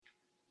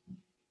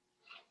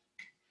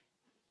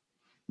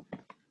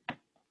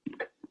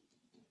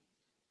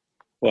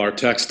Well, our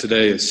text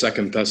today is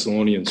 2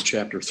 Thessalonians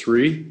chapter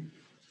 3,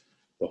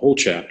 the whole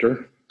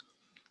chapter,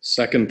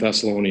 2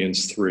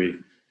 Thessalonians 3.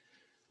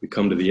 We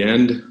come to the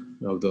end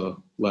of the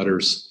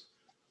letters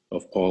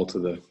of Paul to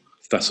the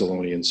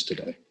Thessalonians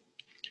today.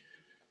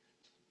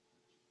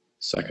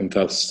 2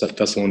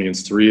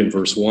 Thessalonians 3 and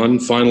verse 1,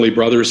 finally,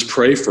 brothers,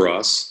 pray for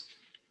us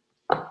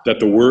that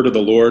the word of the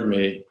Lord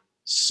may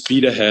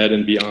speed ahead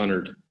and be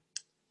honored,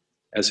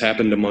 as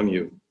happened among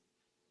you,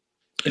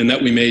 and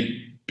that we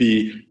may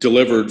be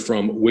delivered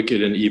from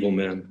wicked and evil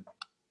men.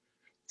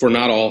 For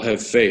not all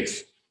have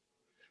faith,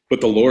 but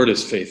the Lord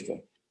is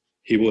faithful.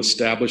 He will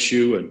establish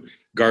you and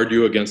guard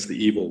you against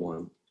the evil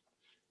one.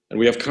 And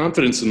we have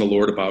confidence in the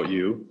Lord about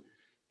you,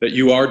 that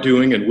you are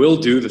doing and will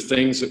do the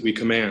things that we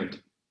command.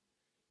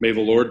 May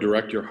the Lord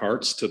direct your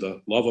hearts to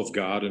the love of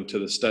God and to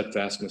the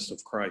steadfastness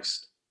of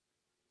Christ.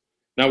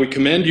 Now we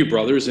commend you,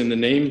 brothers, in the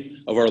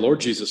name of our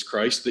Lord Jesus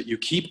Christ, that you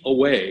keep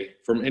away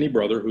from any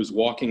brother who's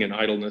walking in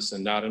idleness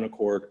and not in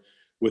accord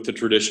with the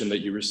tradition that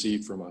you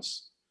received from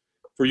us.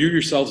 For you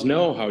yourselves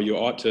know how you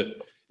ought to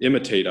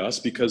imitate us,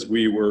 because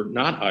we were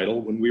not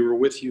idle when we were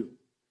with you.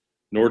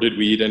 Nor did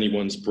we eat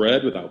anyone's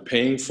bread without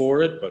paying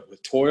for it, but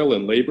with toil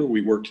and labor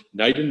we worked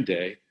night and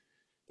day,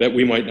 that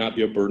we might not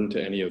be a burden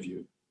to any of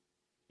you.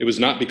 It was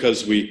not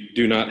because we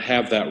do not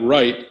have that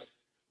right,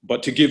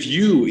 but to give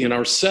you in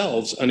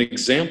ourselves an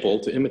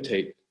example to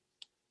imitate.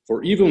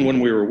 For even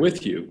when we were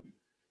with you,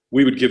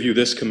 we would give you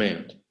this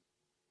command: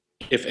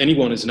 if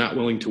anyone is not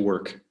willing to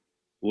work,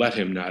 let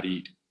him not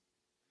eat.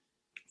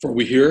 For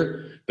we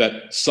hear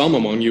that some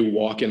among you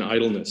walk in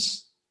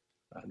idleness,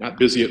 not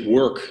busy at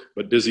work,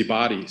 but busy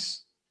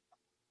bodies.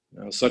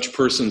 Now, such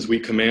persons we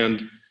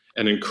command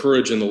and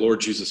encourage in the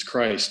Lord Jesus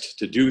Christ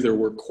to do their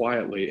work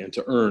quietly and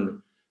to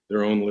earn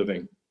their own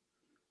living.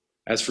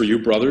 As for you,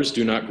 brothers,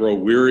 do not grow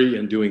weary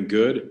in doing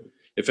good.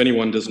 If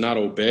anyone does not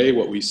obey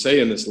what we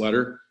say in this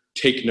letter,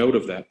 take note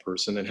of that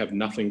person and have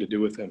nothing to do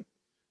with him,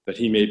 that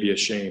he may be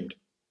ashamed.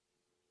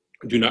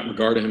 Do not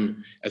regard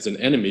him as an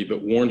enemy,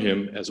 but warn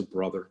him as a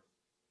brother.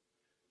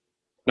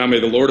 Now may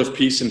the Lord of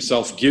peace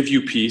himself give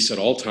you peace at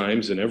all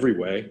times in every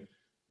way.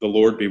 The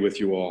Lord be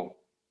with you all.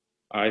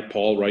 I,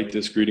 Paul, write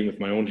this greeting with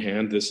my own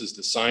hand. This is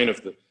the sign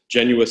of the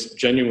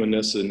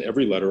genuineness in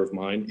every letter of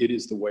mine. It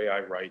is the way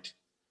I write.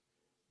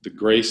 The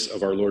grace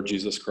of our Lord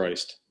Jesus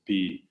Christ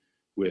be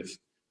with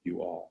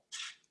you all.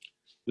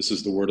 This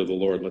is the word of the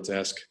Lord. Let's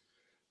ask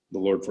the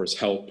Lord for his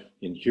help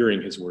in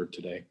hearing his word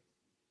today.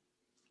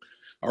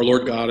 Our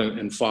Lord God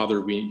and Father,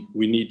 we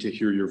need to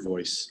hear your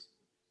voice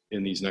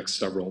in these next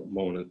several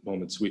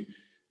moments. We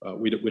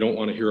don't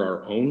want to hear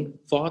our own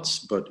thoughts,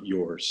 but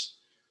yours.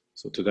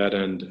 So to that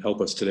end,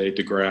 help us today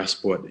to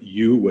grasp what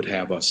you would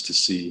have us to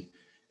see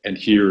and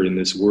hear in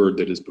this word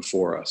that is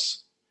before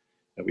us.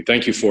 And we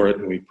thank you for it,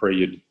 and we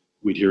pray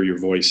we'd hear your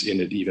voice in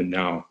it even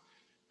now.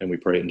 And we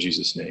pray it in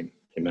Jesus' name.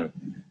 Amen.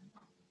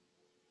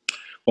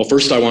 Well,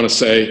 first I want to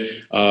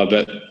say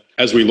that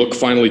as we look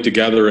finally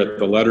together at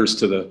the letters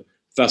to the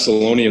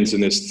Thessalonians in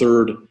this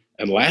third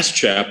and last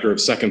chapter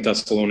of 2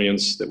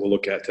 Thessalonians that we'll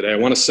look at today, I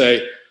want to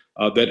say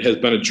that has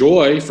been a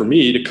joy for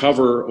me to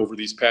cover over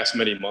these past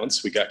many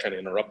months. We got kind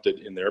of interrupted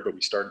in there, but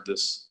we started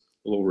this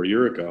a little over a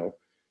year ago.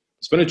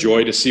 It's been a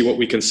joy to see what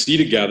we can see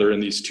together in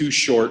these two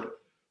short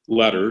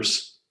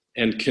letters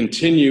and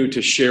continue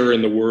to share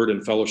in the word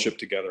and fellowship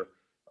together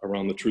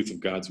around the truth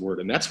of God's word.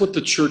 And that's what the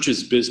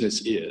church's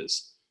business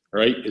is,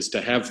 right? Is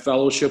to have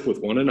fellowship with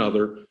one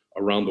another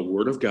around the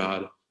word of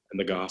God and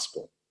the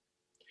gospel,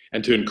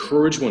 and to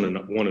encourage one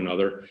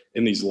another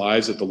in these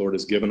lives that the Lord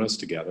has given us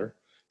together,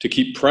 to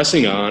keep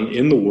pressing on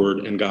in the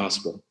word and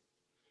gospel,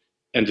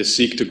 and to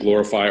seek to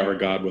glorify our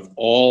God with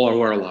all of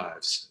our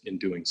lives in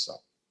doing so.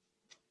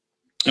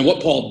 And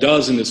what Paul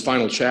does in this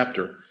final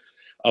chapter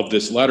of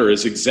this letter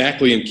is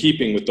exactly in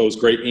keeping with those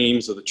great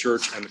aims of the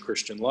church and the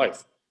Christian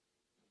life.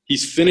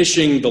 He's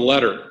finishing the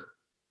letter.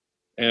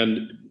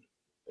 And,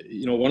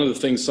 you know, one of the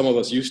things some of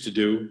us used to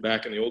do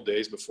back in the old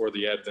days before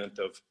the advent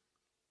of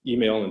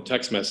email and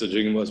text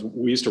messaging was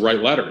we used to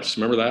write letters.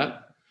 Remember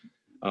that?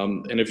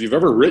 And if you've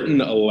ever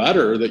written a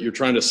letter that you're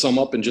trying to sum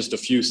up in just a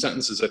few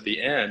sentences at the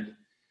end,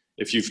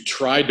 if you've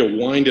tried to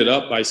wind it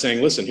up by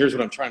saying, listen, here's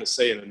what I'm trying to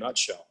say in a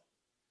nutshell,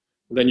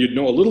 then you'd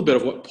know a little bit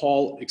of what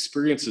Paul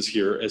experiences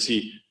here as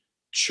he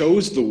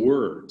chose the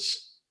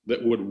words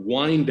that would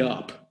wind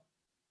up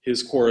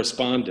his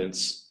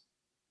correspondence,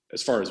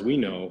 as far as we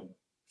know,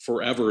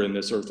 forever in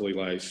this earthly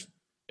life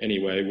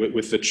anyway,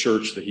 with the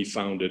church that he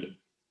founded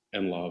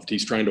and loved.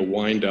 He's trying to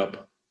wind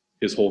up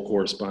his whole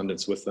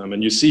correspondence with them.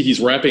 And you see he's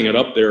wrapping it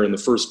up there in the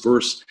first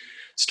verse,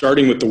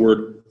 starting with the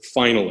word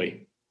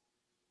finally.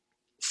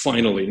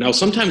 Finally. Now,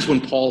 sometimes when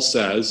Paul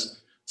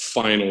says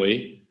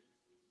finally,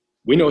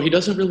 we know he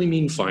doesn't really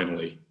mean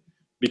finally,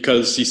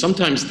 because he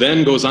sometimes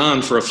then goes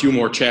on for a few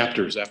more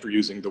chapters after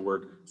using the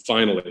word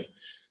finally.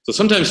 So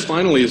sometimes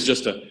finally is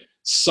just a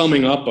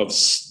summing up of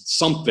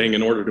something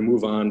in order to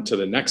move on to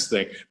the next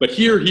thing. But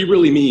here he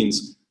really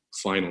means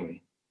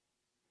finally.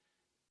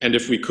 And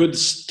if we could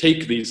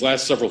take these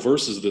last several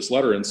verses of this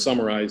letter and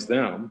summarize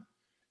them,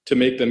 to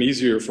make them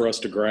easier for us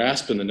to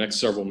grasp in the next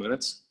several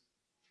minutes,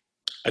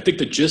 I think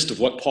the gist of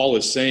what Paul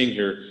is saying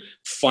here,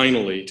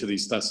 finally, to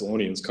these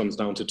Thessalonians, comes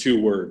down to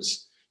two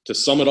words. To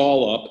sum it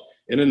all up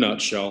in a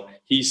nutshell,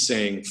 he's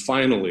saying,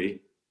 finally,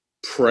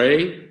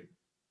 pray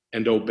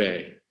and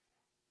obey.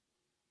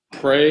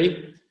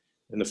 Pray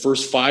in the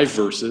first 5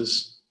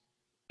 verses,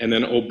 and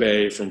then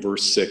obey from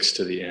verse 6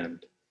 to the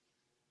end.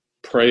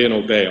 Pray and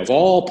obey. Of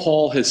all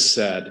Paul has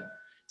said,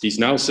 he's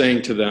now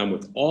saying to them,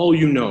 with all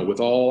you know, with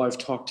all I've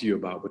talked to you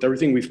about, with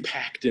everything we've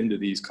packed into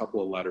these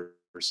couple of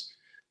letters,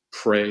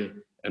 pray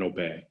and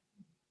obey.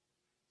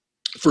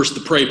 First,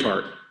 the pray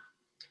part,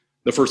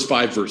 the first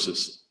 5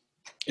 verses.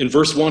 In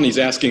verse 1, he's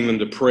asking them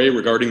to pray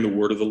regarding the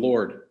word of the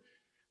Lord.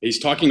 He's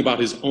talking about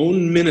his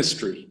own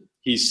ministry.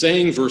 He's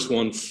saying, verse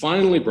 1,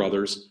 finally,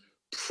 brothers,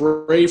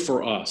 pray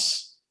for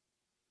us.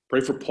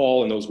 Pray for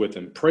Paul and those with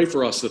him. Pray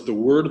for us that the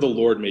word of the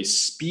Lord may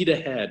speed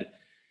ahead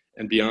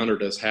and be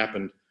honored as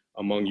happened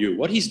among you.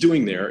 What he's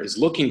doing there is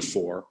looking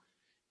for,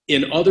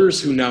 in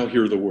others who now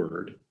hear the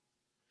word,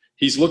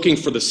 he's looking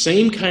for the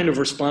same kind of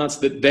response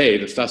that they,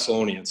 the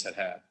Thessalonians, had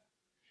had.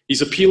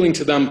 He's appealing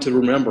to them to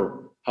remember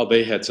how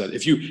they had said.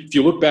 If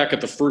you look back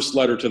at the first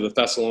letter to the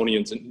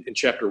Thessalonians in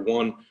chapter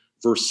 1,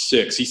 verse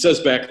 6, he says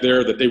back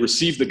there that they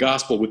received the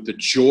gospel with the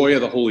joy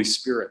of the Holy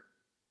Spirit.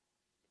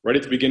 Right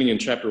at the beginning in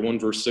chapter 1,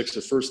 verse 6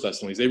 of 1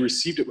 Thessalonians, they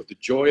received it with the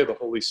joy of the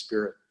Holy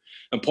Spirit.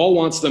 And Paul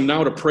wants them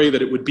now to pray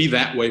that it would be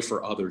that way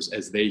for others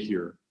as they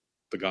hear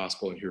the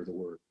gospel and hear the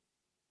word.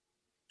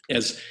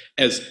 As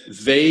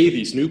they,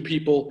 these new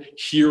people,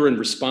 hear and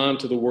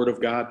respond to the word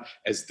of God,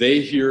 as they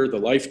hear the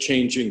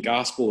life-changing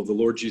gospel of the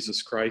Lord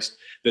Jesus Christ,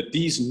 that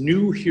these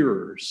new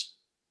hearers,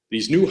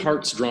 these new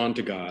hearts drawn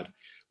to God,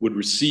 would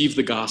receive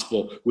the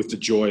gospel with the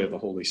joy of the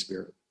Holy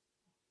Spirit.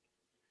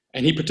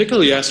 And he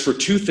particularly asks for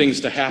 2 things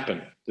to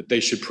happen that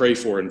they should pray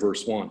for in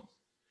verse 1.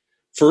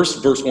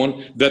 First, verse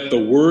 1, that the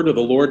word of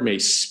the Lord may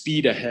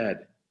speed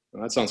ahead.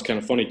 Now, that sounds kind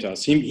of funny to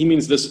us. He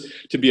means this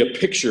to be a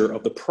picture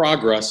of the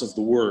progress of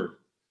the word.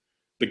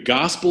 The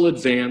gospel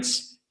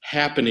advance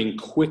happening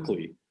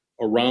quickly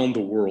around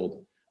the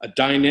world, a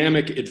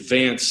dynamic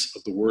advance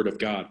of the word of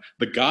God.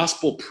 The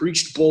gospel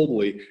preached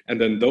boldly,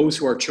 and then those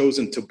who are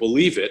chosen to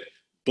believe it,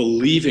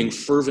 believing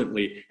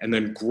fervently, and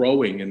then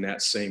growing in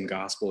that same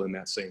gospel, in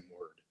that same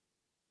word.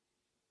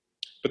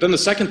 But then the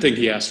second thing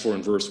he asks for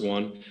in verse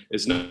 1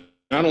 is not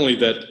only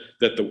that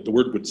the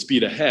word would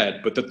speed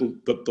ahead, but that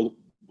the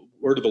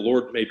word of the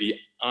Lord may be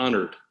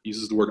honored. He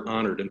uses the word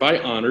honored. And by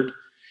honored,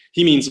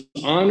 he means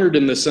honored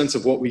in the sense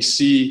of what we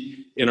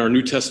see in our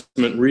New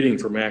Testament reading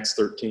from Acts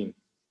 13.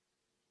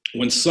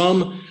 When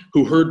some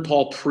who heard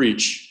Paul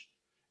preach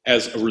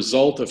as a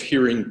result of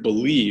hearing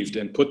believed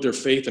and put their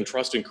faith and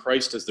trust in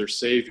Christ as their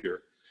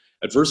Savior,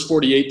 at verse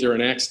 48 there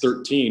in Acts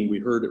 13, we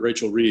heard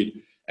Rachel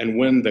read, and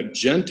when the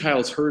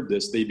Gentiles heard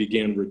this, they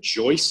began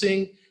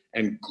rejoicing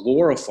and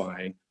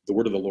glorifying the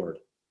word of the Lord.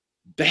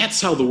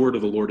 That's how the word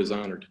of the Lord is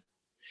honored,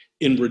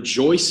 in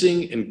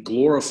rejoicing and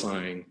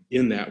glorifying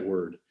in that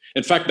word.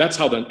 In fact, that's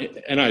how the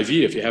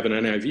NIV, if you have an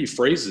NIV,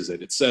 phrases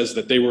it. It says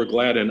that they were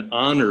glad and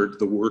honored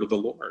the word of the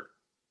Lord.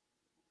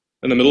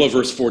 In the middle of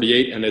verse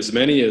 48, and as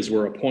many as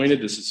were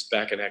appointed, this is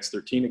back in Acts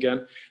 13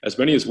 again, as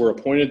many as were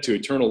appointed to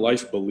eternal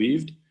life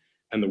believed,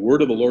 and the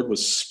word of the Lord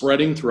was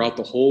spreading throughout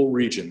the whole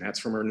region. That's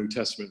from our New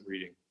Testament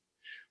reading.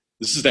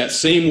 This is that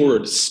same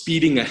word,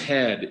 speeding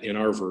ahead in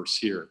our verse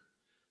here,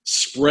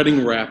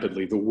 spreading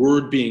rapidly, the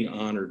word being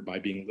honored by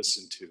being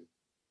listened to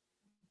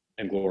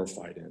and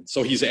glorified in.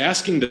 So he's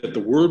asking that the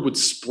word would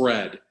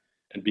spread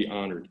and be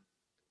honored.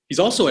 He's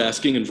also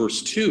asking in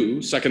verse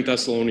 2, 2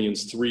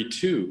 Thessalonians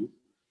 3:2,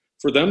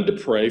 for them to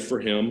pray for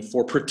him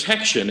for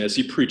protection as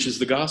he preaches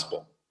the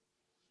gospel.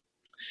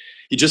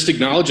 He just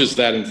acknowledges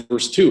that in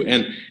verse 2,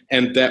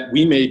 and that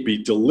we may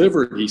be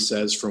delivered, he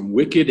says, from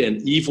wicked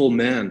and evil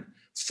men,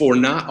 for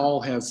not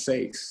all have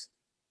faith.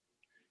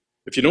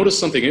 If you notice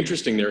something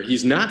interesting there,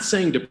 he's not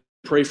saying to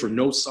pray for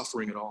no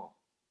suffering at all.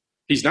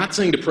 He's not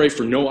saying to pray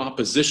for no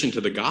opposition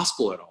to the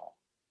gospel at all.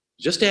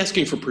 He's just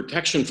asking for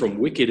protection from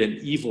wicked and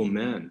evil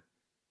men,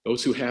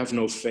 those who have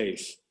no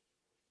faith,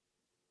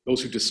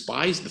 those who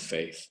despise the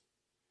faith,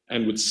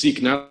 and would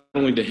seek not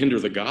only to hinder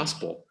the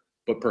gospel,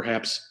 but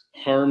perhaps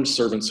harm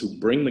servants who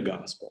bring the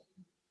gospel.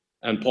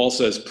 And Paul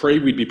says, pray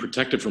we'd be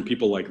protected from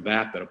people like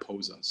that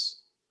oppose us.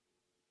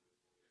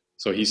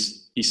 So he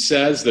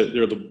says that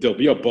there'll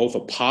be both a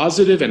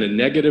positive and a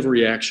negative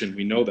reaction.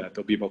 We know that.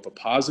 There'll be both a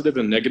positive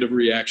and negative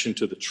reaction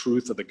to the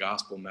truth of the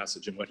gospel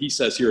message. And what he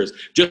says here is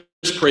just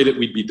pray that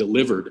we'd be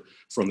delivered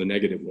from the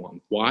negative one.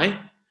 Why?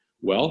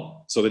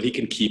 Well, so that he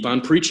can keep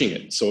on preaching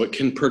it, so it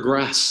can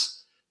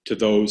progress to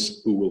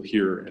those who will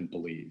hear and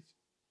believe.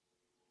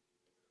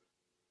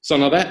 So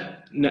now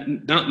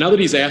that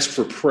he's asked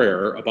for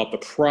prayer about the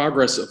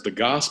progress of the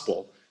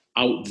gospel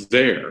out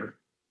there,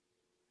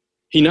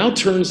 he now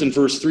turns in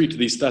verse 3 to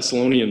these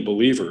Thessalonian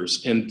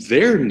believers and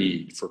their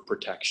need for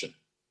protection.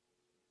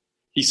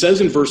 He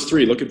says in verse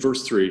 3, look at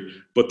verse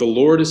 3, but the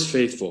Lord is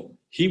faithful.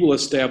 He will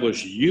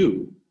establish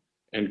you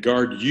and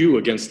guard you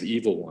against the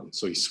evil one.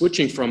 So he's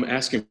switching from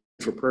asking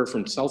for prayer for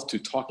himself to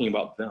talking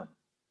about them.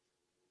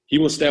 He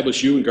will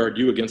establish you and guard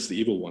you against the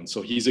evil one.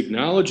 So he's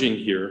acknowledging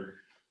here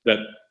that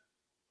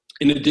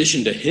in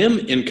addition to him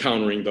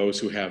encountering those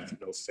who have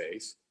no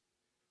faith,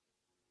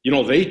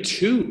 they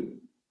too,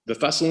 the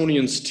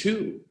Thessalonians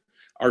too,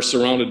 are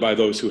surrounded by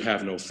those who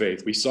have no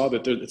faith. We saw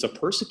that it's a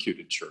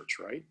persecuted church,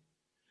 right?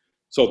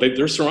 So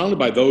they're surrounded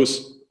by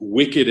those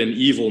wicked and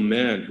evil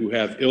men who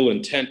have ill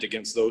intent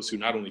against those who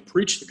not only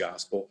preach the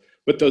gospel,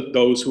 but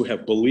those who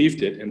have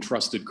believed it and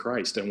trusted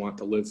Christ and want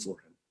to live for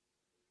him.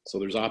 So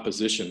there's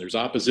opposition. There's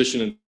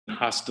opposition and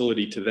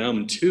hostility to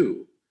them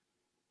too.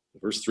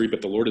 Verse 3,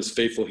 but the Lord is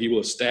faithful. He will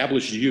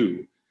establish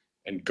you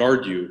and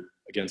guard you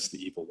against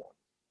the evil one.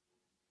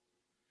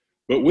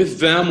 But with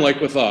them, like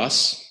with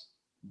us,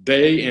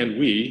 they and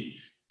we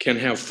can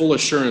have full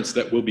assurance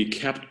that we'll be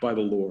kept by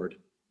the Lord,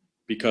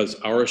 because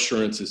our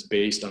assurance is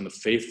based on the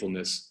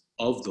faithfulness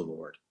of the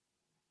Lord.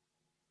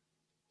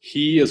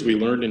 He, as we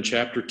learned in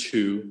chapter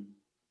 2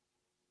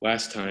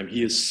 last time,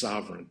 he is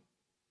sovereign.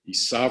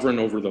 He's sovereign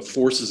over the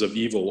forces of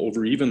evil,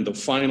 over even the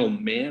final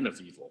man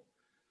of evil,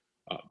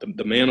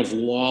 the man of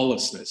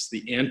lawlessness,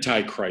 the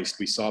Antichrist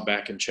we saw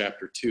back in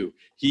chapter 2.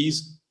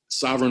 He's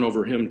sovereign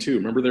over him too.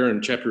 Remember there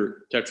in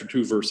chapter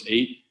 2, verse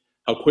 8,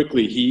 how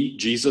quickly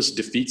Jesus,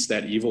 defeats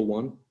that evil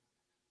one?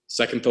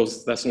 2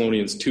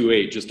 Thessalonians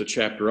 2:8, just a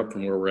chapter up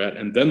from where we're at.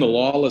 And then the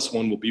lawless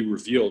one will be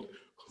revealed,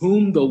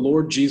 whom the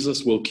Lord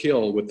Jesus will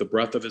kill with the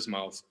breath of his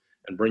mouth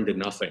and bring to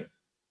nothing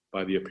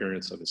by the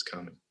appearance of his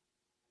coming.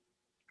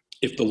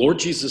 If the Lord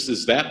Jesus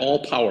is that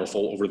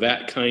all-powerful over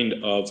that kind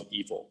of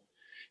evil,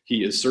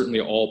 he is certainly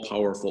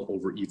all-powerful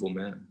over evil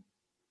men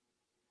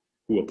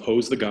who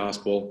oppose the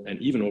gospel,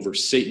 and even over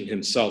Satan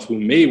himself, who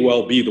may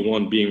well be the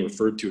one being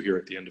referred to here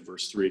at the end of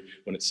verse 3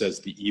 when it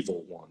says the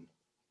evil one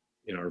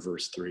in our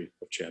verse 3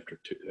 of chapter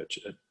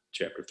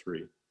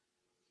 3.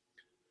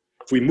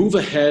 If we move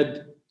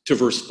ahead to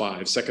verse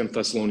 5, 2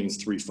 Thessalonians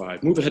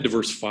 3:5, move ahead to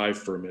verse 5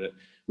 for a minute,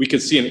 we can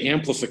see an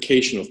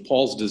amplification of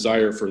Paul's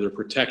desire for their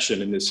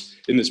protection in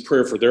this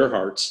prayer for their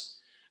hearts.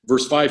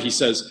 Verse 5, he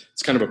says,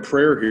 it's kind of a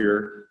prayer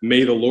here,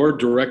 may the Lord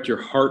direct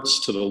your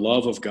hearts to the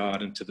love of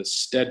God and to the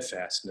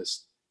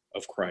steadfastness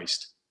of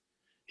Christ.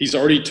 He's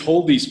already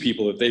told these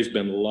people that they've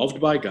been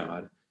loved by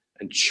God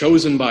and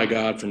chosen by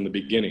God from the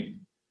beginning.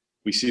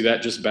 We see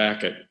that just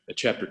back at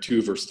chapter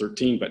 2, verse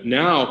 13. But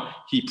now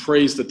he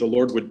prays that the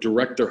Lord would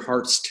direct their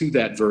hearts to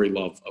that very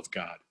love of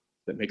God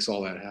that makes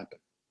all that happen.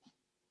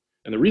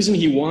 And the reason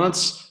he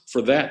wants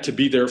for that to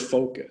be their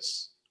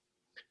focus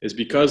is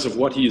because of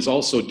what he is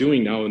also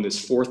doing now in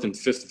this 4th and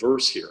 5th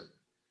verse here,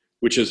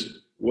 which is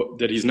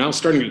that he's now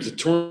starting to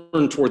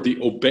turn toward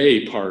the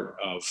obey part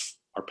of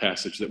our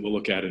passage that we'll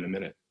look at in a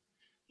minute.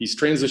 He's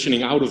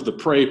transitioning out of the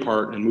pray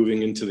part and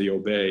moving into the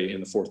obey in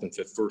the 4th and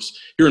 5th verse.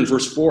 Here in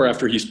verse 4,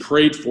 after he's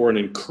prayed for and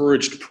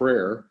encouraged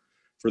prayer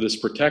for this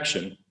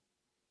protection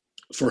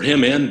for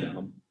him and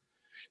them,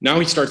 now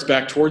he starts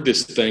back toward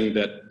this thing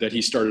that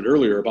he started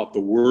earlier about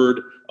the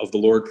word of the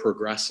Lord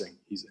progressing,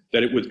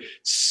 that it would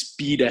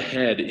speed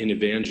ahead in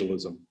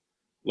evangelism,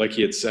 like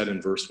he had said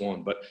in verse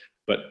 1.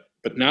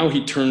 But now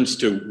he turns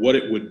to what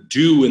it would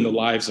do in the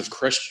lives of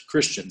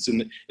Christians,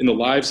 in the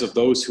lives of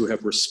those who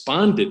have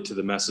responded to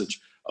the message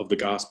of the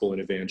gospel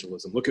and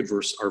evangelism. Look at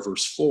verse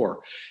 4.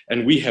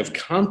 And we have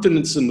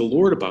confidence in the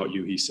Lord about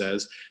you, he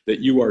says,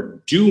 that you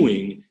are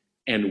doing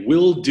and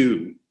will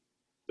do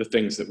the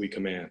things that we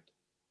command.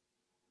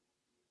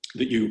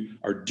 That you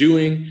are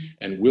doing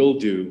and will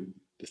do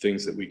the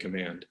things that we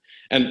command.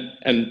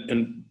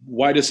 And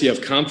why does he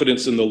have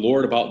confidence in the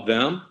Lord about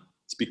them?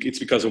 It's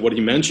because of what he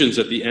mentions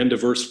at the end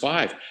of verse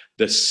 5,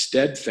 the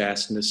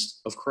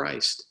steadfastness of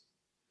Christ.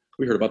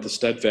 We heard about the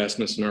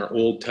steadfastness in our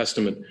Old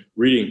Testament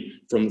reading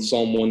from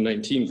Psalm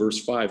 119,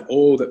 verse 5.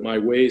 Oh, that my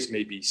ways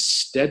may be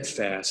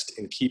steadfast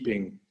in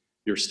keeping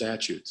your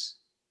statutes.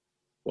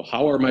 Well,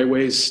 how are my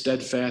ways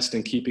steadfast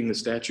in keeping the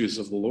statutes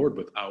of the Lord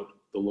without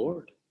the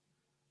Lord?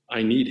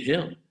 I need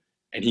him.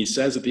 And he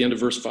says at the end of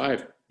verse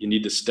 5, you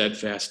need the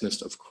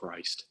steadfastness of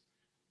Christ.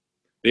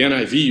 The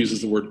NIV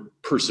uses the word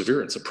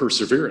perseverance, a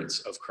perseverance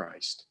of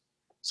Christ.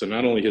 So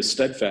not only his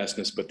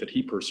steadfastness, but that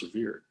he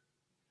persevered.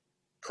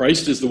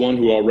 Christ is the one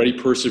who already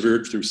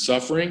persevered through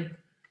suffering,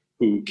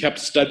 who kept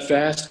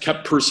steadfast,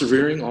 kept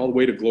persevering all the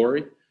way to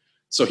glory.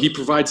 So he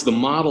provides the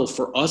model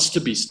for us to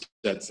be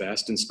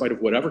steadfast in spite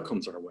of whatever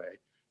comes our way,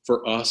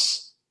 for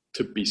us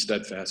to be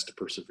steadfast, to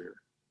persevere.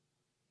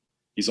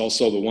 He's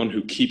also the one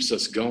who keeps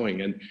us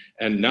going.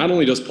 And not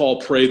only does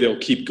Paul pray they'll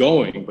keep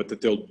going, but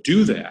that they'll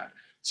do that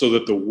so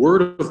that the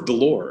word of the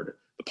Lord,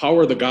 the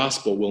power of the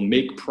gospel, will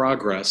make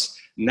progress,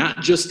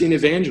 not just in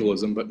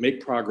evangelism, but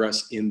make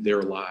progress in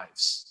their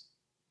lives.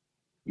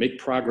 Make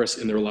progress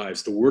in their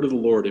lives. The word of the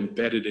Lord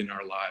embedded in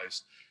our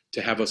lives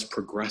to have us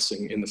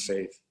progressing in the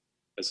faith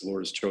as the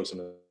Lord has chosen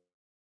us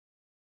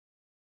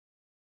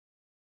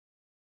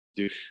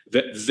to do.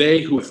 That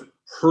they who have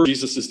heard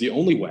Jesus is the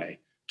only way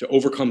to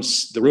overcome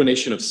the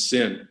ruination of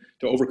sin,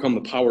 to overcome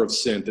the power of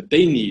sin, that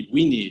we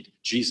need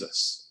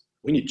Jesus.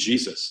 We need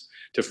Jesus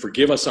to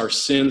forgive us our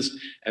sins,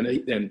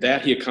 and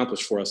that he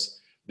accomplished for us.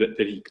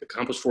 that he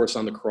accomplished for us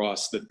on the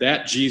cross,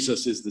 that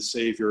Jesus is the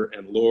Savior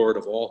and Lord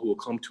of all who will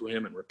come to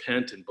him and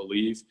repent and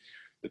believe,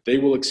 that they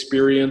will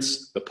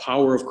experience the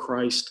power of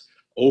Christ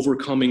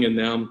overcoming in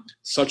them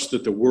such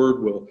that the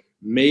word will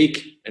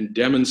make and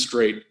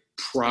demonstrate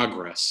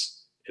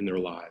progress in their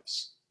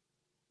lives.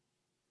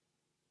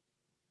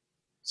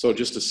 So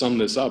just to sum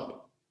this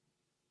up,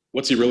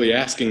 what's he really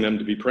asking them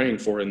to be praying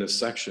for in this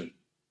section?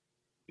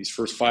 These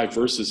first 5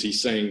 verses,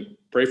 he's saying,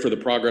 pray for the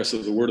progress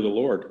of the word of the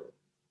Lord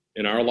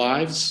in our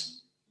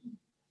lives,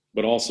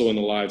 but also in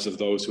the lives of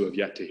those who have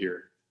yet to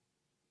hear.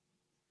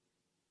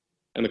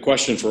 And the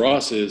question for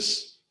us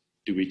is,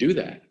 do we do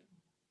that?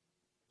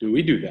 Do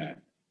we do that?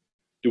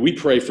 Do we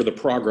pray for the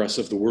progress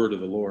of the word of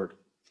the Lord?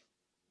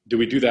 Do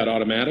we do that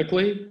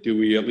automatically? Do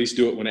we at least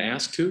do it when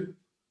asked to?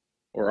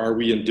 Or are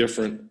we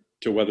indifferent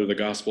to whether the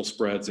gospel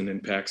spreads and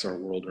impacts our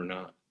world or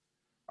not?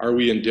 Are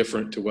we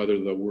indifferent to whether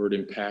the word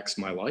impacts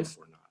my life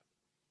or not?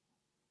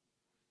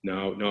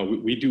 No,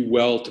 we do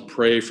well to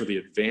pray for the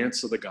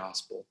advance of the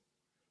gospel,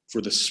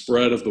 for the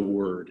spread of the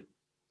word,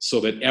 so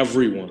that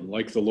everyone,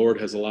 like the Lord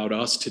has allowed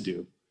us to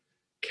do,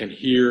 can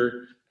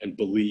hear and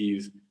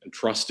believe and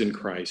trust in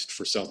Christ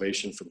for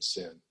salvation from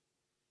sin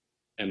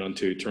and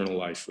unto eternal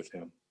life with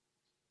him.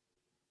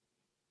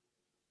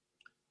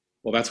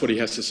 Well, that's what he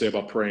has to say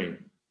about praying.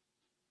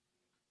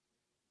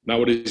 Now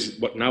let's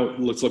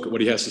look at what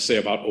he has to say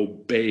about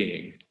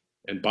obeying.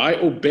 And by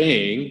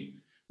obeying,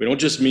 we don't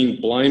just mean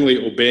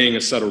blindly obeying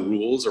a set of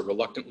rules or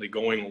reluctantly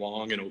going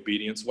along in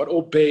obedience. What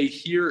obey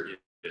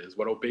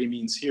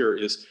means here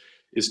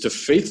is to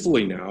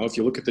faithfully now, if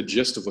you look at the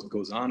gist of what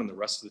goes on in the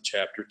rest of the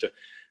chapter, to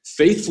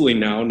faithfully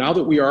now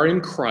that we are in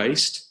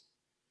Christ,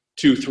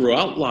 to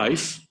throughout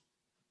life,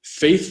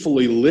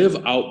 faithfully live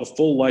out the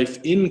full life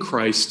in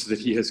Christ that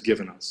he has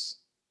given us.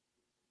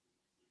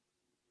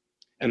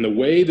 And the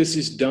way this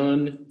is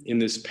done in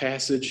this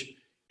passage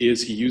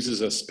is he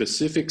uses a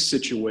specific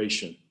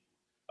situation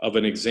of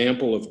an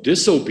example of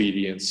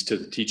disobedience to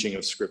the teaching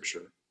of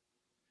Scripture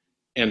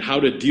and how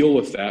to deal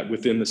with that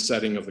within the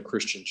setting of the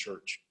Christian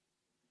church.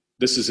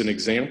 This is an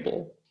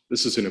example.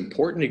 This is an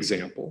important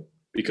example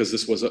because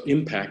this was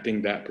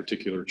impacting that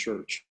particular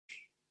church.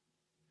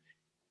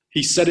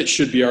 He said it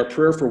should be our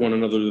prayer for one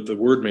another that the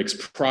word makes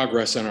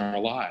progress in our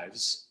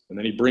lives. And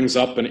then he brings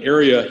up an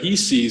area he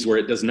sees where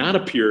it does not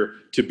appear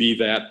to be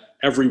that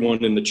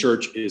everyone in the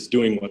church is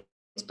doing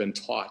what's been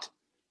taught.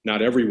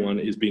 Not everyone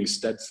is being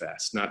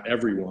steadfast. Not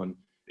everyone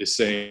is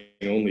saying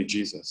only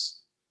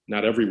Jesus.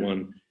 Not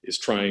everyone is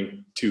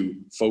trying to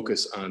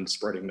focus on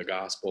spreading the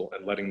gospel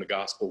and letting the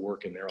gospel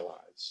work in their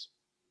lives.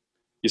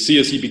 You see,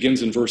 as he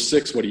begins in verse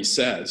 6, what he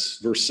says,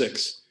 verse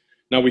 6,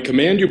 now we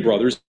command you,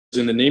 brothers,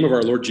 in the name of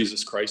our Lord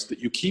Jesus Christ, that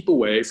you keep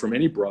away from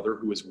any brother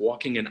who is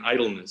walking in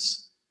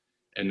idleness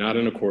and not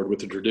in accord with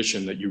the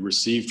tradition that you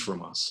received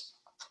from us.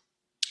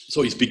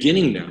 So he's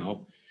beginning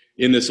now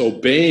in this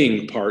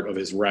obeying part of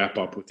his wrap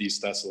up with these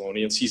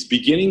Thessalonians. He's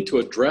beginning to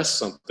address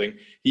something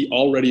he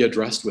already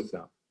addressed with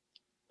them.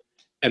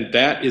 And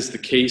that is the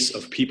case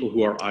of people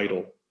who are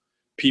idle,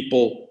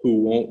 people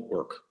who won't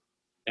work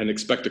and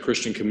expect the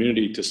Christian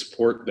community to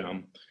support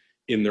them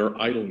in their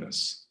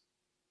idleness.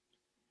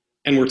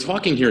 And we're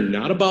talking here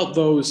not about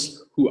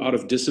those who out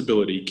of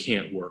disability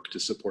can't work to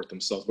support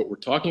themselves, but we're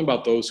talking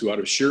about those who out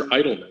of sheer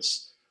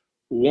idleness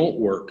won't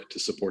work to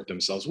support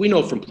themselves. We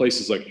know from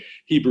places like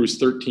Hebrews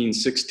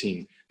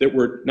 13:16 that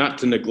we're not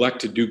to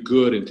neglect to do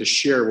good and to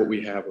share what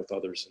we have with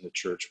others in the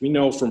church. We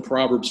know from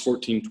Proverbs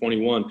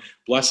 14:21,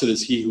 blessed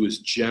is he who is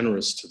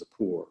generous to the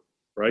poor,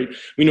 right?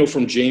 We know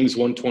from James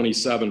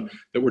 1:27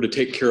 that we're to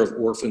take care of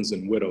orphans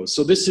and widows.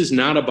 So this is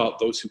not about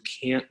those who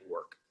can't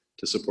work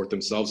to support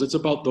themselves. It's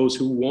about those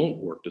who won't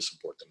work to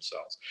support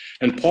themselves.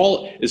 And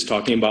Paul is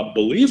talking about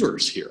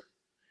believers here.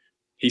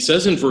 He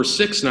says in verse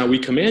 6, now we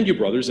command you,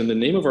 brothers, in the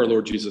name of our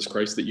Lord Jesus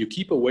Christ, that you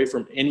keep away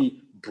from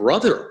any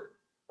brother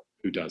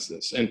who does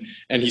this. And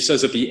he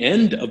says at the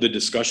end of the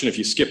discussion, if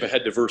you skip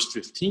ahead to verse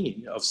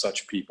 15 of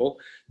such people,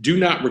 do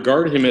not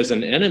regard him as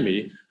an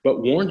enemy,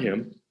 but warn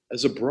him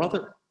as a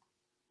brother.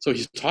 So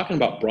he's talking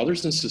about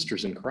brothers and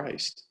sisters in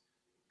Christ.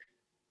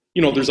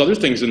 You know, there's other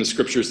things in the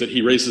scriptures that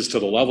he raises to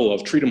the level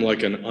of treat him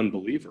like an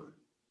unbeliever,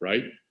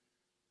 right?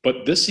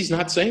 But this, he's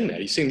not saying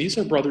that. He's saying these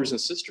are brothers and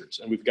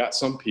sisters, and we've got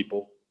some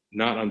people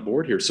not on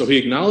board here. So he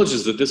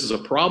acknowledges that this is a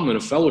problem in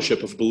a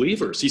fellowship of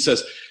believers. He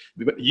says,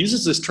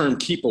 uses this term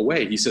keep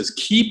away. He says,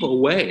 keep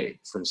away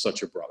from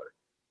such a brother.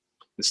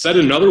 Said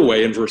another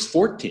way in verse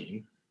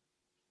 14,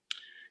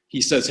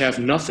 he says, have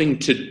nothing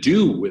to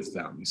do with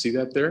them. You see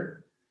that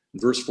there? In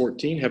verse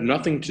 14, have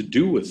nothing to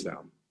do with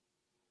them.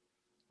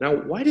 Now,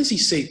 why does he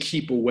say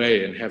keep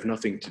away and have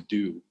nothing to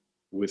do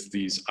with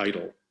these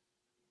idle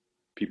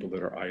people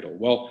that are idle?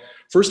 Well,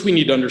 first we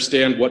need to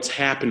understand what's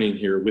happening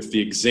here with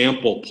the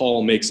example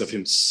Paul makes of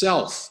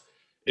himself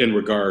in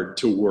regard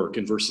to work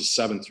in verses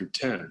 7 through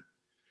 10.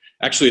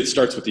 Actually, it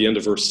starts with the end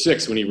of verse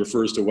 6 when he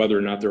refers to whether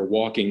or not they're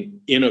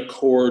walking in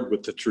accord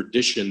with the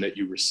tradition that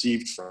you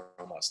received from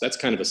us. That's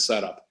kind of a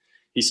setup.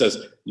 He says,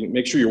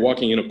 make sure you're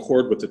walking in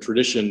accord with the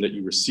tradition that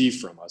you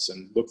received from us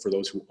and look for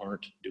those who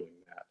aren't doing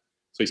that.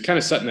 he's kind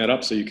of setting that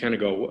up so you kind of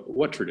go,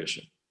 what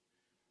tradition?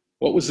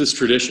 What was this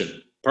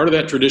tradition? Part of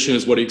that tradition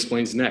is what he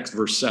explains next,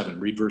 verse 7.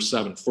 Read verse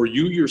 7. For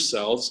you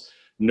yourselves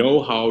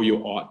know how you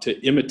ought to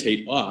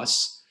imitate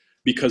us,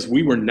 because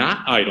we were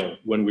not idle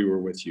when we were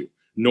with you,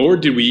 nor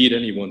did we eat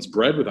anyone's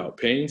bread without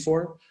paying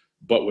for it,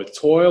 but with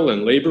toil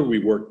and labor we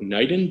worked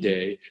night and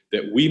day,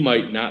 that we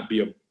might not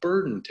be a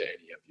burden to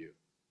any of you.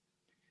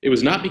 It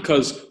was not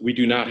because we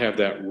do not have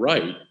that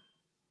right,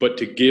 but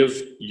to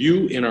give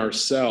you in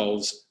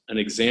ourselves an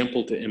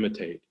example to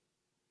imitate.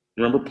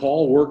 Remember,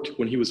 Paul worked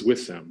when he was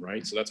with them,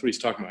 right? So that's what he's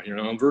talking about here.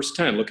 Now in verse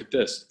 10, look at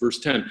this. Verse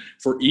 10,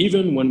 for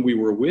even when we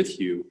were with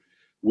you,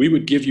 we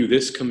would give you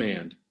this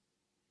command.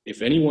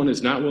 If anyone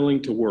is not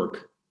willing to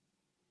work,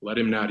 let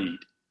him not eat.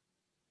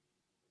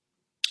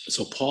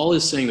 So Paul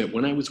is saying that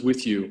when I was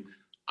with you,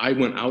 I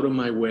went out of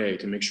my way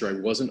to make sure I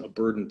wasn't a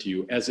burden to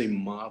you as a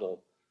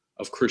model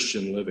of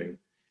Christian living.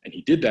 And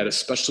he did that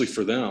especially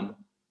for them,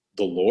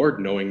 the Lord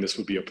knowing this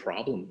would be a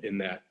problem in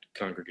that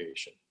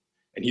congregation.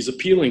 And he's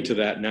appealing to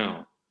that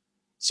now.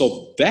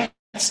 So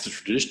that's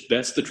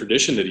the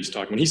tradition that he's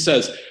talking. When he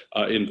says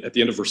at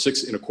the end of verse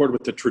 6, in accord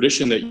with the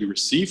tradition that you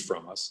received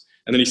from us,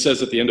 and then he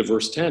says at the end of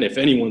verse 10, if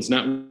anyone's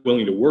not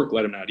willing to work,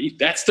 let him not eat.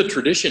 That's the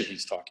tradition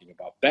he's talking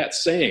about. That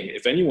saying,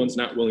 if anyone's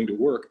not willing to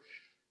work,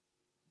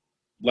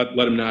 let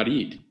him not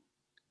eat.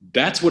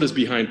 That's what is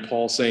behind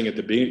Paul saying at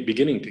the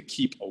beginning to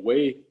keep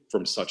away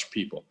from such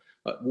people.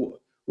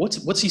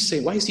 What's he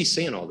saying? Why is he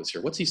saying all this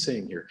here? What's he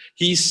saying here?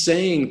 He's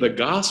saying the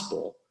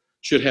gospel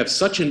should have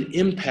such an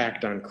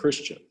impact on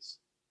Christians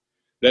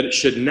that it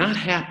should not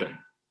happen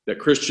that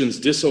Christians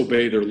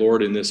disobey their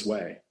Lord in this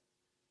way.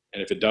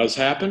 And if it does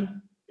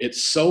happen, it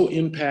so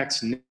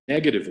impacts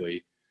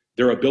negatively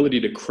their ability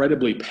to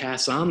credibly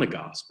pass on the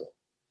gospel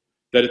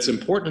that it's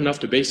important enough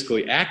to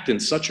basically act in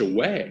such a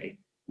way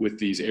with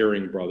these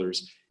erring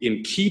brothers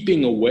in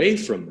keeping away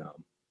from them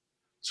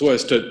so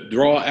as to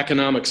draw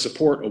economic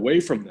support away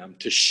from them,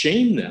 to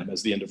shame them,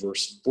 as the end of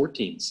verse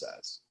 14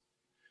 says,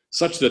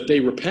 such that they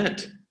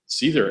repent,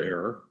 see their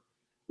error,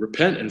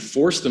 repent and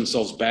force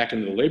themselves back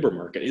into the labor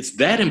market. It's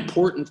that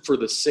important for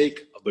the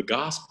sake of the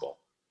gospel,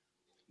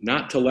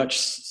 not to let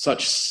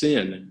such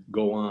sin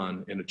go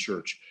on in a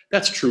church.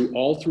 That's true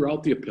all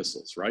throughout the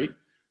epistles, right?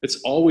 That's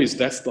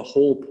the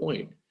whole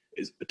point.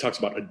 It talks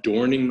about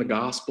adorning the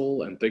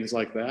gospel and things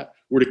like that.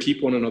 We're to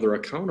keep one another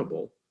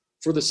accountable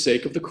for the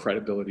sake of the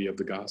credibility of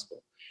the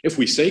gospel. If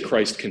we say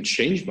Christ can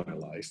change my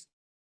life,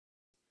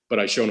 but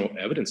I show no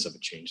evidence of a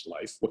changed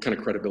life, what kind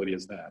of credibility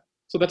is that?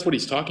 So that's what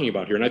he's talking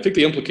about here. And I think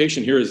the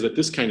implication here is that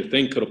this kind of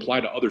thing could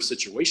apply to other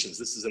situations.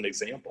 This is an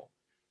example.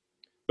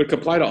 But it could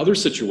apply to other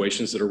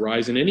situations that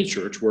arise in any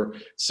church where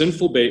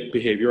sinful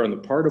behavior on the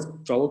part of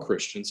fellow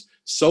Christians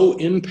so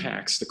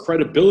impacts the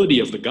credibility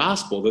of the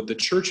gospel that the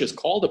church is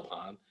called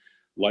upon,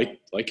 like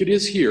it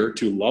is here,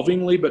 to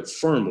lovingly but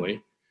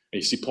firmly,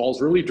 and you see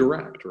Paul's really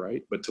direct,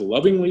 right? But to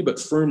lovingly but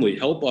firmly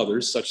help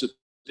others such that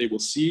they will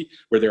see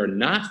where they are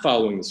not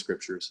following the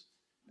scriptures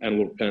and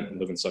will repent and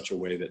live in such a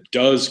way that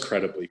does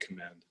credibly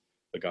commend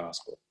the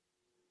gospel.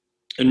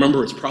 And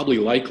remember, it's probably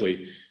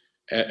likely,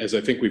 as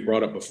I think we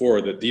brought up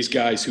before, that these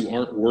guys who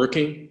aren't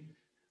working,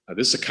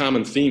 this is a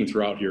common theme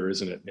throughout here,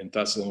 isn't it, in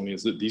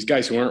Thessalonians, that these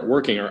guys who aren't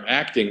working are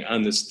acting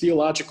on this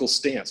theological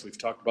stance. We've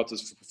talked about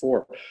this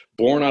before,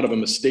 born out of a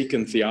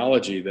mistaken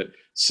theology that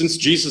since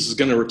Jesus is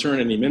going to return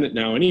any minute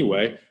now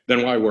anyway,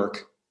 then why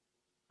work,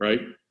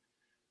 right?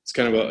 It's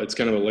kind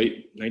of a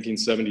late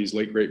 1970s,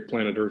 late great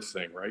planet Earth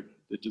thing, right?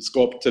 They just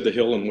go up to the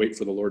hill and wait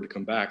for the Lord to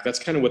come back. That's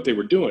kind of what they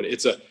were doing.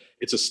 It's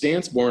a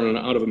stance born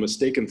out of a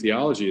mistaken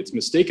theology. It's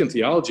mistaken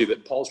theology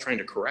that Paul's trying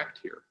to correct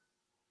here.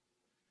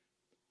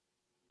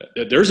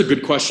 There's a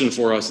good question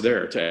for us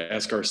there to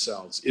ask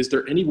ourselves. Is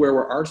there anywhere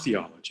where our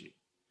theology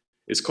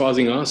is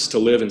causing us to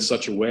live in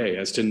such a way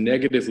as to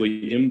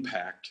negatively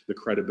impact the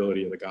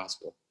credibility of the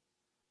gospel?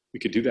 We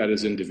could do that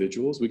as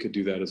individuals. We could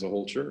do that as a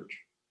whole church.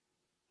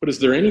 But is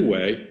there any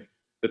way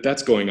that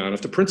that's going on?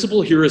 If the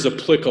principle here is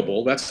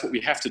applicable, that's what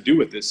we have to do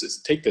with this,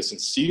 is take this and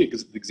see it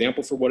as an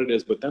example for what it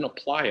is, but then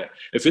apply it.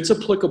 If it's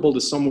applicable to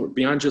somewhere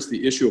beyond just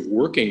the issue of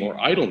working or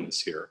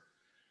idleness here,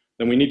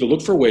 then we need to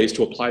look for ways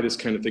to apply this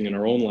kind of thing in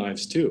our own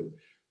lives too.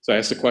 So I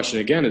ask the question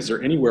again, is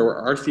there anywhere where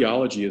our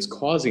theology is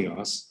causing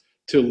us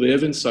to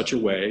live in such a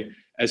way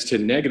as to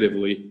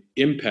negatively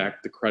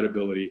impact the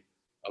credibility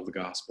of the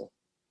gospel?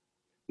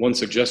 One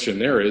suggestion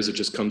there is, it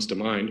just comes to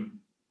mind,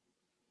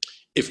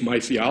 if my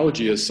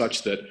theology is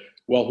such that,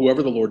 well,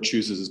 whoever the Lord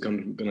chooses is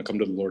going to come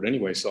to the Lord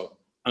anyway, so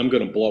I'm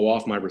going to blow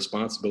off my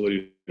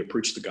responsibility to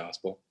preach the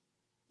gospel,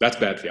 that's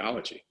bad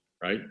theology,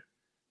 right?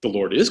 The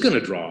Lord is going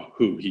to draw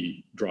who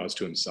he draws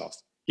to himself.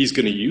 He's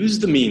going to use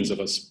the means of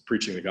us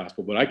preaching the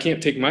gospel, but I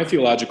can't take my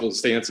theological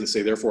stance and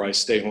say, therefore, I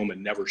stay home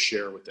and never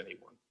share with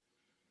anyone.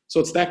 So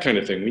it's that kind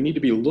of thing. We need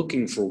to be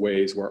looking for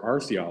ways where our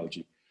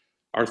theology,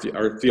 our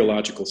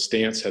theological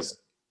stance has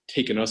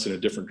taken us in a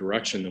different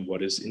direction than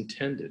what is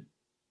intended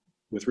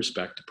with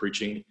respect to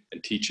preaching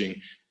and teaching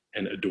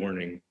and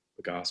adorning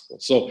the gospel.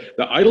 So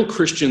the idle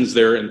Christians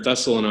there in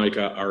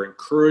Thessalonica are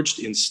encouraged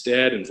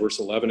instead in verse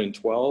 11 and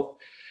 12,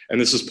 And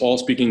this is Paul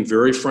speaking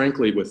very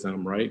frankly with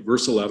them, right?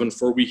 Verse 11,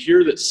 for we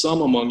hear that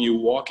some among you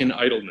walk in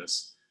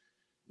idleness,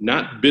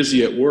 not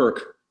busy at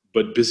work,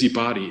 but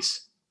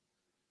busybodies.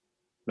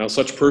 Now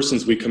such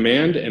persons we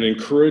command and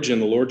encourage in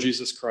the Lord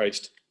Jesus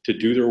Christ to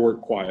do their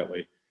work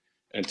quietly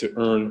and to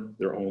earn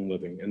their own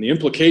living. And the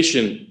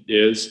implication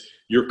is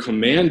you're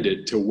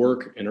commanded to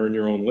work and earn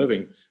your own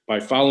living by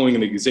following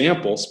an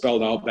example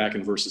spelled out back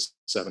in verses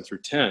 7 through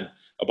 10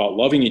 about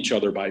loving each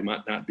other by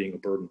not being a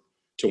burden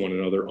to one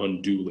another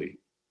unduly.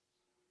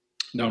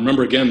 Now,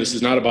 remember, again, this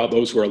is not about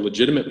those who are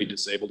legitimately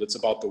disabled. It's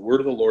about the word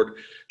of the Lord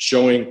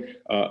showing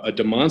a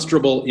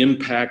demonstrable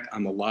impact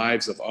on the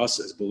lives of us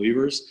as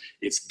believers.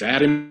 It's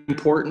that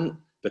important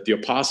that the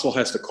apostle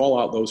has to call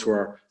out those who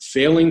are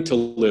failing to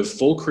live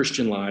full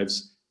Christian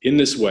lives in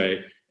this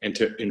way and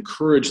to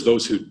encourage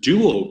those who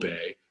do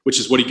obey, which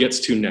is what he gets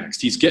to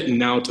next. He's getting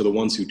now to the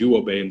ones who do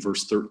obey in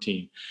verse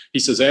 13. He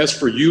says, as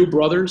for you,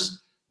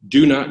 brothers,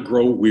 do not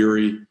grow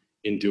weary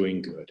in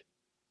doing good.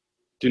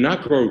 Do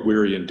not grow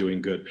weary in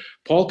doing good.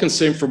 Paul can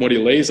say from what he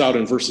lays out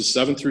in verses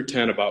 7 through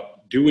 10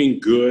 about doing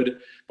good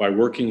by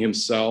working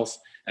himself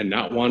and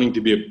not wanting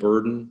to be a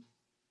burden,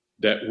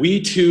 that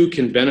we too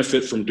can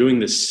benefit from doing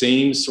the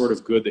same sort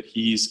of good that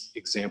he's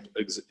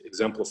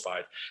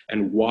exemplified.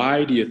 And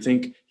why do you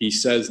think he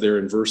says there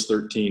in verse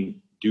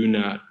 13, do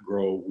not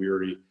grow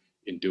weary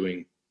in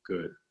doing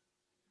good?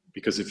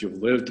 Because if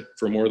you've lived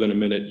for more than a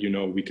minute, you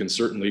know we can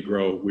certainly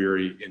grow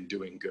weary in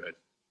doing good,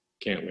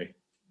 can't we?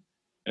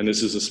 And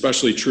this is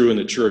especially true in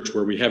the church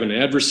where we have an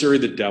adversary,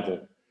 the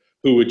devil,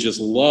 who would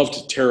just love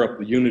to tear up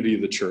the unity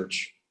of the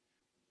church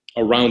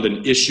around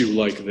an issue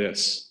like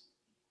this.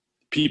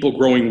 People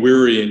growing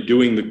weary and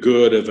doing the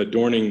good of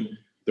adorning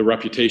the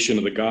reputation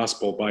of the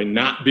gospel by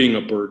not being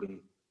a burden,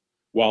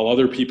 while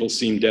other people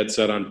seem dead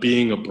set on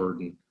being a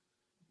burden.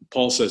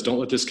 Paul says, don't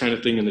let this kind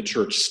of thing in the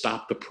church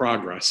stop the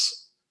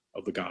progress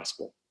of the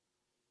gospel.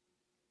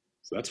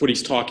 So that's what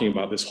he's talking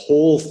about. This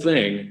whole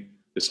thing,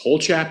 this whole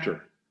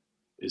chapter,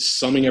 is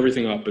summing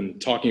everything up and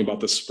talking about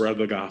the spread of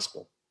the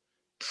gospel.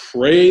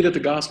 Pray that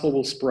the gospel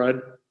will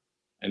spread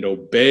and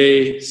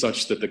obey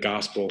such that the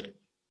gospel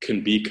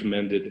can be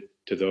commended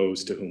to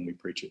those to whom we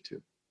preach it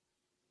to.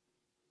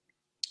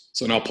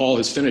 So now Paul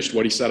has finished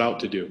what he set out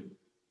to do.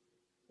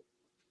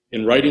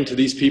 In writing to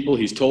these people,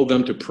 he's told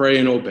them to pray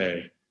and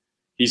obey.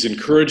 He's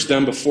encouraged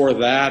them before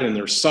that in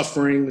their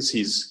sufferings.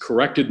 He's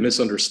corrected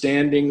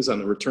misunderstandings on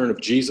the return of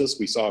Jesus.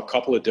 We saw a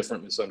couple of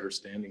different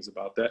misunderstandings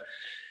about that.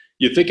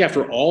 You'd think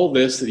after all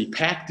this that he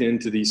packed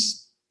into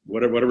these,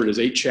 whatever it is,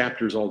 8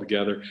 chapters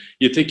altogether,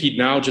 you'd think he'd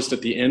now just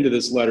at the end of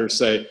this letter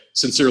say,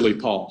 sincerely,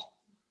 Paul.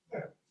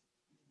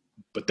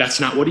 But that's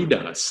not what he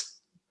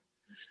does.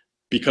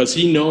 Because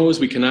he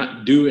knows we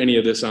cannot do any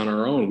of this on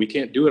our own. We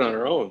can't do it on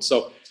our own.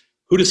 So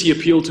who does he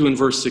appeal to in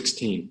verse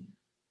 16?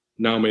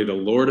 Now may the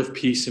Lord of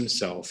peace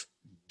himself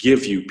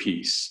give you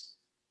peace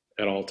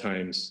at all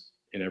times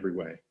in every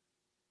way.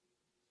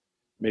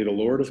 May the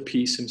Lord of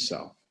peace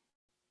himself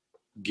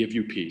give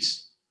you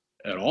peace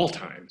at all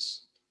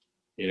times,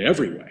 in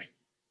every way.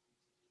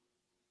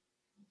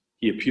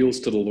 He appeals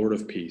to the Lord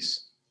of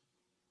peace.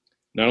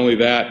 Not only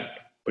that,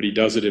 but he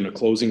does it in a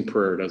closing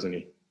prayer, doesn't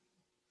he?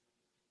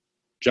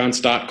 John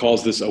Stott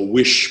calls this a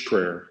wish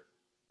prayer,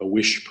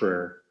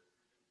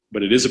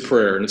 but it is a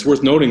prayer. And it's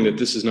worth noting that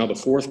this is now the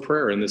 4th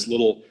prayer in this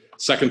little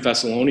 2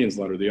 Thessalonians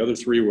letter. The other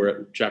 3 were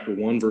at chapter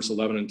 1, verse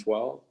 11 and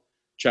 12,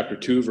 chapter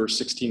 2, verse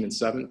 16 and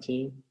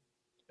 17,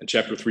 and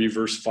chapter 3,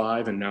 verse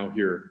 5, and now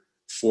here.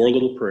 4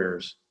 little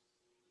prayers,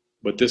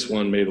 but this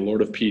one, may the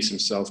Lord of peace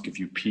himself give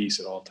you peace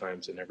at all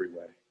times in every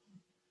way.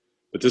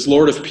 But this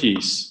Lord of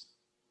peace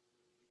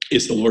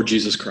is the Lord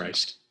Jesus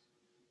Christ,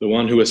 the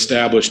one who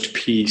established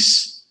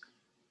peace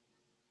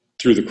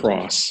through the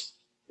cross.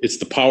 It's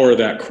the power of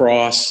that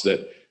cross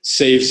that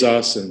saves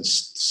us and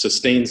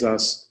sustains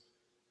us,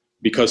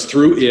 because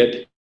through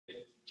it,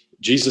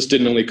 Jesus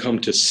didn't only come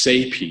to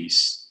say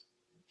peace,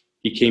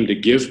 he came to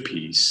give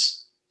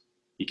peace.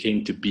 He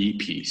came to be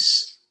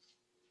peace.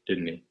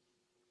 Didn't he?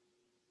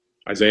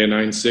 Isaiah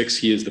 9:6,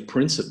 he is the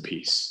Prince of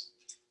Peace.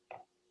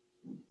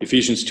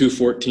 Ephesians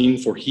 2:14,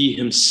 for he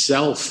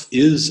himself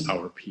is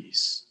our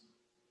peace.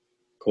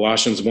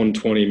 Colossians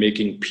 1:20,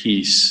 making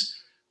peace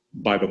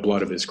by the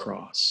blood of his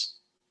cross.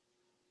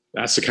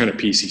 That's the kind of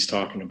peace he's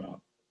talking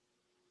about.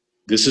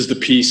 This is the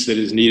peace that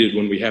is needed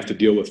when we have to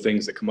deal with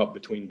things that come up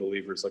between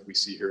believers like we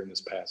see here in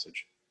this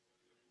passage.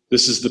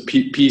 This is the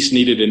peace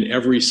needed in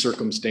every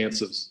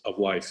circumstance of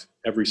life,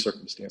 every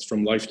circumstance,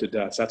 from life to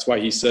death. That's why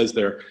he says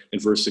there in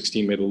verse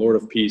 16, may the Lord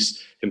of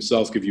peace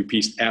himself give you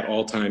peace at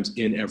all times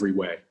in every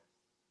way.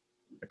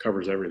 It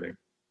covers everything.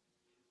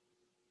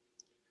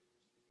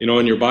 You know,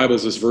 in your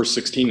Bibles, this verse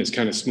 16 is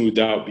kind of smoothed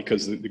out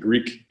because in the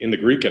Greek,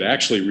 it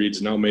actually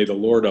reads, now may the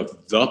Lord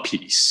of the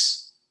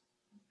peace,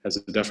 has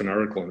a definite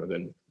article in it,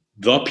 then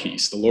the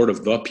peace, the Lord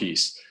of the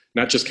peace,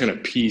 not just kind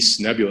of peace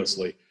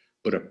nebulously,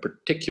 but a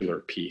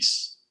particular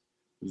peace.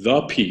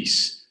 The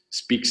peace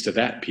speaks to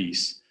that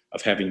peace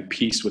of having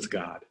peace with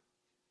God.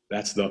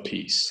 That's the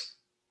peace.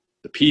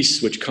 The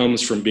peace which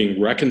comes from being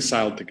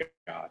reconciled to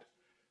God,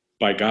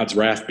 by God's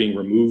wrath being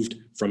removed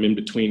from in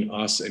between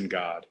us and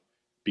God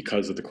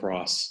because of the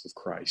cross of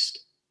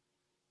Christ.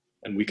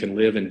 And we can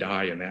live and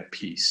die in that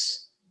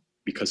peace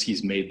because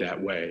he's made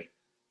that way,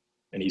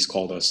 and he's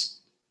called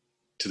us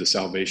to the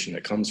salvation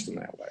that comes from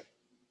that way.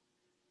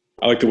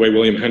 I like the way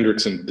William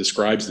Hendrickson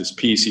describes this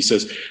peace. He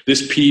says,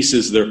 this peace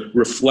is the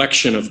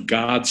reflection of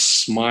God's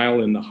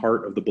smile in the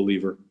heart of the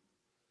believer,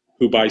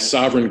 who by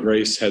sovereign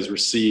grace has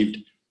received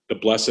the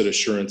blessed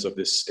assurance of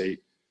this state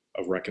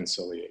of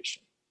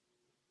reconciliation.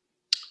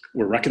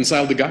 We're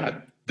reconciled to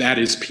God. That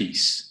is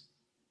peace.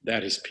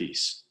 That is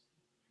peace.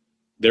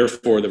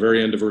 Therefore, the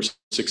very end of verse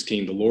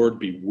 16, the Lord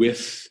be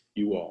with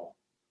you all.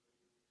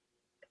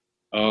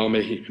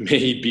 May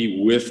he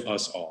be with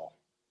us all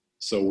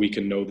so we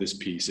can know this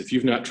peace. If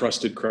you've not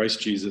trusted Christ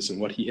Jesus and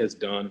what he has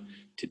done,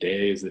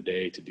 today is the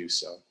day to do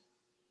so.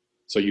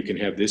 So you can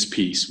have this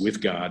peace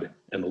with God,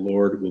 and the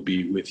Lord will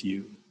be with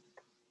you.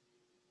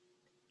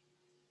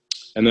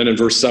 And then in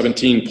verse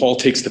 17, Paul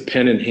takes the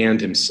pen in hand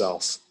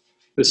himself.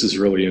 This is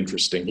really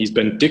interesting. He's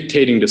been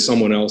dictating to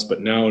someone else,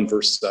 but now in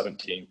verse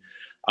 17,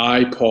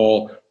 I,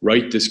 Paul,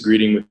 write this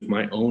greeting with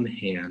my own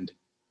hand.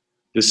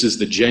 This is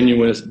the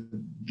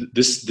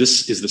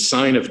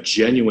sign of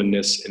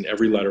genuineness in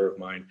every letter of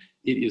mine.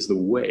 It is the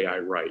way I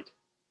write.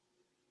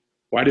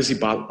 Why does he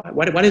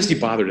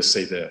bother to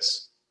say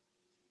this?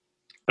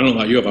 I don't know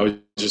about you, I've always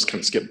just kind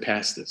of skipped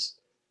past this.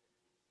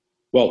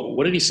 Well,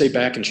 what did he say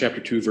back in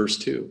chapter 2, verse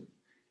 2?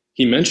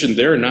 He mentioned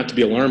there not to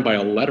be alarmed by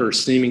a letter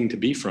seeming to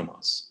be from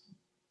us.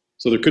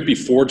 So there could be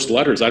forged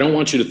letters. I don't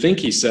want you to think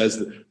he says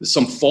that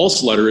some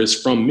false letter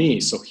is from me.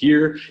 So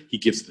here he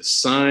gives the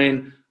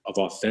sign of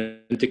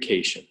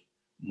authentication,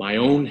 my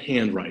own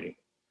handwriting.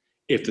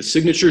 If the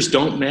signatures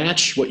don't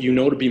match what you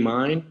know to be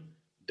mine,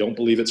 don't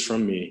believe it's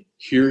from me.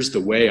 Here's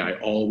the way I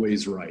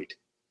always write.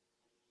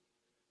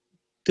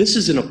 This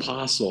is an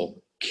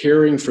apostle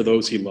caring for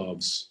those he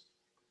loves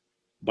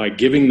by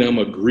giving them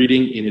a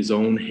greeting in his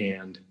own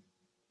hand,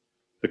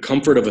 the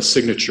comfort of a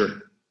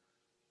signature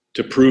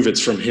to prove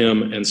it's from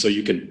him, and so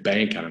you can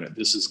bank on it.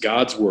 This is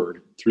God's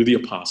word through the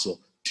apostle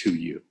to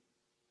you.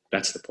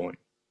 That's the point.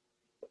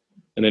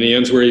 And then he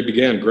ends where he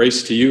began.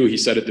 Grace to you, he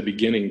said at the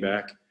beginning,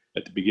 back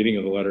at the beginning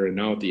of the letter, and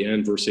now at the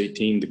end, verse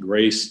 18, the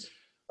grace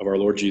of our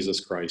Lord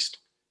Jesus Christ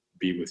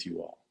be with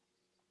you all.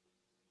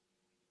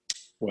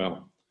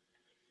 Well,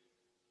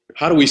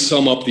 how do we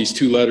sum up these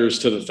two letters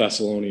to the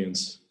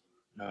Thessalonians?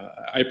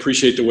 I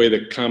appreciate the way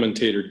the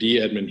commentator D.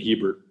 Edmund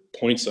Hebert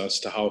points us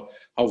to how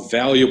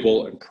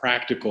valuable and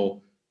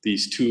practical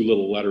these two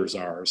little letters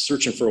are. I was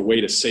searching for a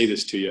way to say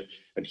this to you,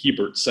 and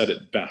Hebert said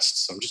it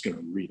best, so I'm just going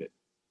to read it.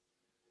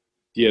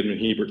 D.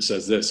 Edmund Hebert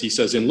says this. He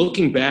says, in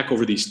looking back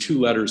over these two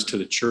letters to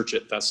the church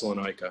at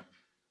Thessalonica,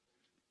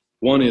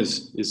 one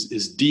is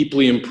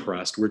deeply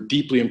impressed. We're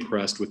deeply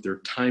impressed with their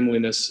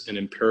timeliness and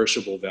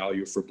imperishable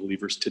value for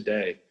believers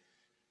today.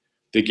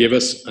 They give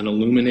us an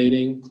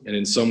illuminating and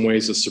in some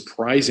ways a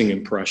surprising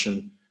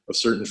impression of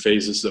certain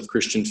phases of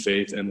Christian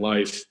faith and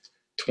life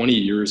 20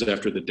 years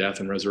after the death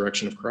and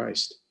resurrection of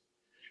Christ.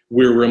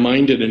 We're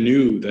reminded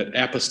anew that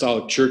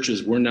apostolic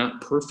churches were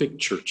not perfect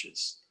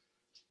churches,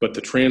 but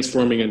the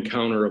transforming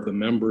encounter of the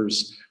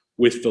members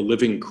with the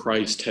living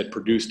Christ had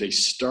produced a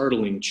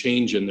startling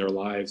change in their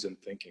lives and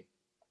thinking.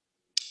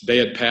 They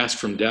had passed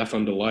from death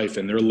unto life,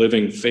 and their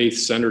living faith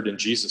centered in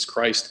Jesus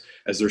Christ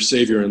as their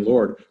Savior and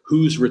Lord,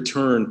 whose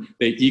return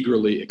they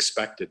eagerly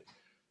expected.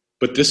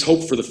 But this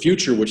hope for the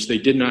future, which they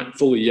did not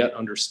fully yet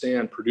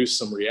understand, produced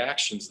some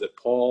reactions that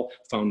Paul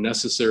found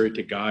necessary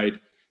to guide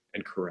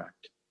and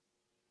correct.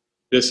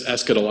 This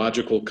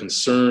eschatological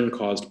concern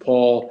caused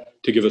Paul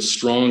to give a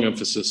strong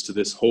emphasis to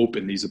this hope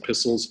in these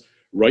epistles,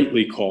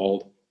 rightly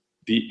called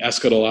the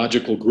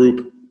eschatological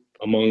group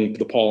among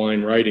the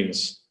Pauline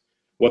writings.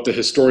 What the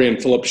historian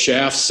Philip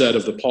Schaff said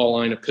of the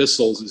Pauline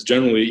epistles is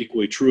generally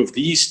equally true of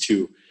these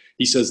two.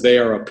 He says they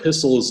are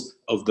epistles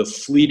of the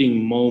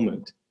fleeting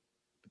moment.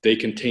 They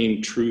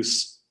contain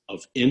truths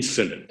of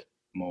infinite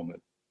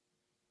moment.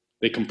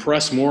 They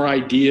compress more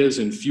ideas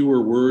in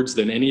fewer words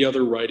than any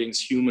other writings,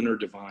 human or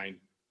divine,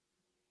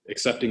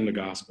 excepting the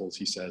Gospels,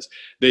 he says.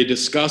 They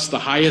discuss the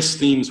highest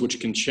themes which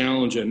can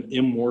challenge an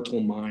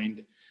immortal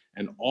mind,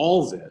 and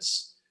all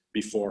this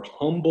before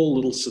humble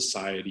little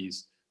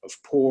societies of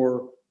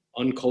poor,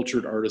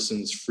 uncultured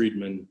artisans,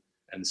 freedmen,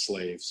 and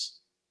slaves.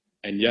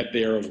 And yet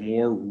they are of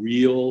more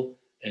real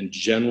and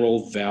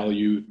general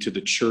value to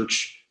the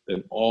church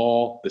than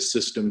all the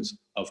systems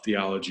of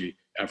theology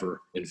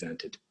ever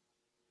invented.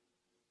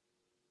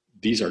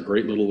 These are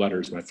great little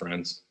letters, my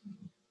friends.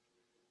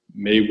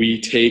 May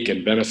we take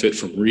and benefit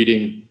from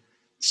reading,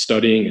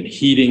 studying, and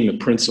heeding the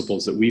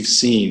principles that we've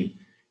seen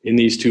in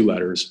these two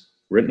letters,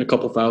 written a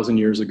couple thousand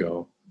years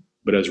ago,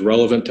 but as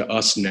relevant to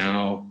us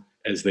now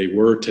as they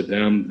were to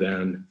them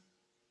then.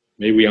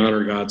 May we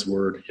honor God's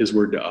word, his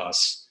word to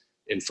us,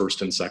 in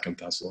 1st and 2nd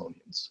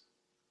Thessalonians.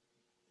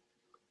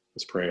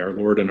 Let's pray. Our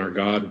Lord and our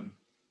God,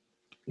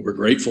 we're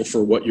grateful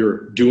for what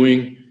you're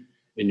doing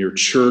in your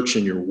church,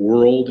 in your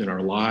world, in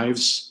our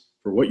lives,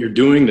 for what you're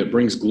doing that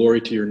brings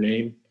glory to your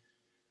name.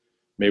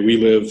 May we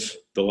live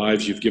the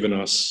lives you've given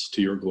us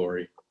to your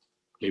glory.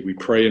 May we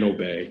pray and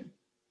obey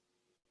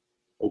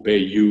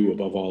you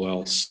above all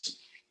else,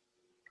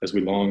 as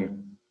we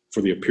long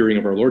for the appearing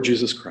of our Lord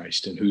Jesus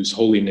Christ, in whose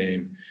holy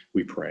name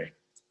we pray.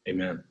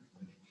 Amen.